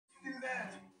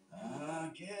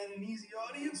an easy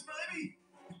audience, baby.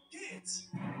 Kids.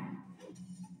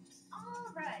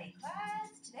 All right,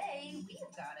 class. Today we've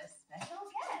got a special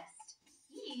guest.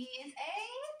 He is a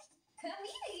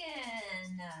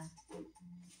comedian.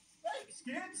 Thanks,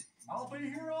 kids. I'll be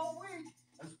here all week,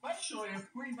 especially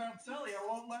if Queen Valcelia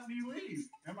won't let me leave.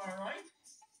 Am I right?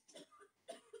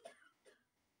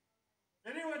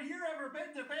 Anyone here ever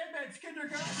been to Bandman's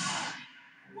kindergarten?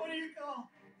 What do you call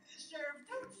Sheriff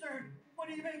Toadster when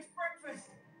he makes breakfast?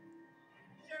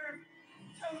 Sheriff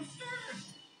Toadster!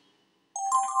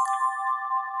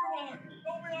 Come on,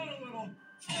 help me out a little.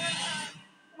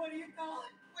 What do you call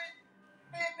it when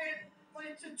Bandman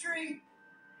plants a tree?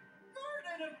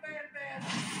 Garden of Bandman!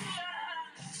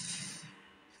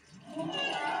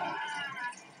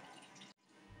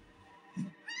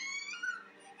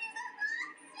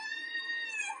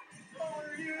 So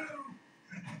are you!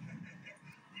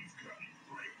 We've got you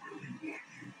right where we want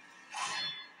you.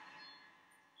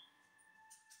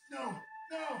 No,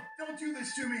 don't do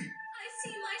this to me! I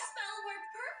see my spell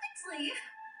worked perfectly.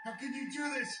 How can you do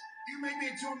this? You made me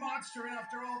into a monster, and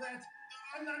after all that,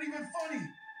 I'm not even funny!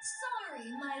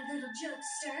 Sorry, my little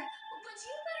jokester, but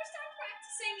you better start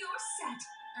practicing your set.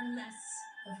 Unless,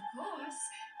 of course,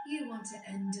 you want to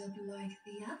end up like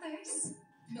the others.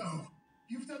 No,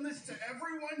 you've done this to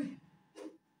everyone?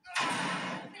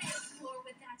 There's more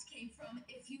where that came from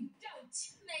if you don't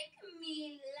make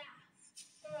me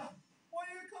laugh. What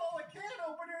do you call a can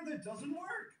opener that doesn't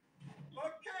work?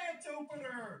 A can't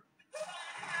opener!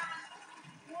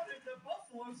 What did the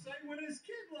buffalo say when his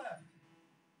kid left?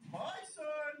 My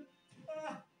son!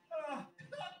 Knock,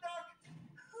 knock!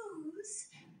 Who's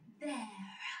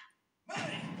there?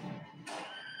 Money!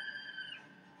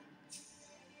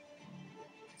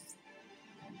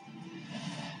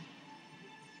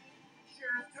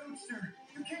 Sheriff Toadster,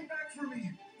 you came back for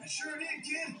me! I sure did,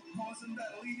 kid. Wasn't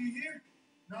about to leave you here.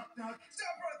 Knock, knock.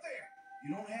 Stop right there. You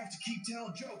don't have to keep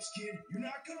telling jokes, kid. You're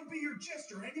not gonna be your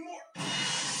jester anymore.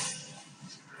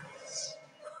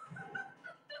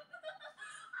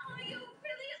 Oh, you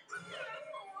really are a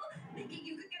fool, thinking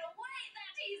you could get away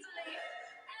that easily.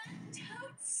 And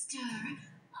Toadster,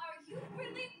 are you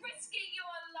really risking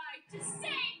your life to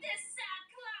save this sad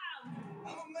clown?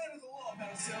 I'm a man of the law,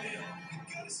 Valcelia. You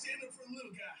gotta stand up for the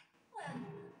little guy. Well,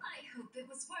 I hope it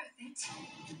was worth it.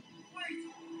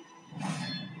 Wait!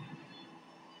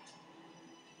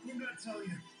 Queen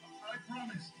Valcelia, I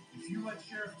promise, if you let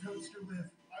Sheriff Toadster live,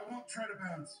 I won't try to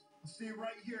bounce. I'll stay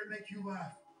right here and make you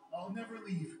laugh. I'll never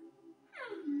leave.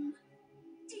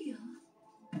 Deal.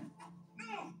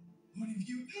 No! What have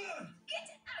you done? Get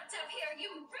out of here,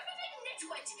 you riveting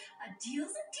nitwit! A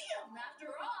deal's a deal, after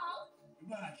all.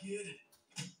 Goodbye, kid.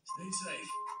 Stay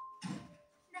safe.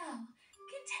 Now,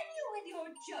 continue with your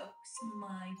jokes,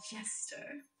 my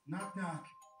jester. Knock, knock.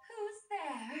 Who's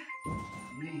there?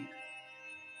 Me.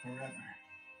 Forever.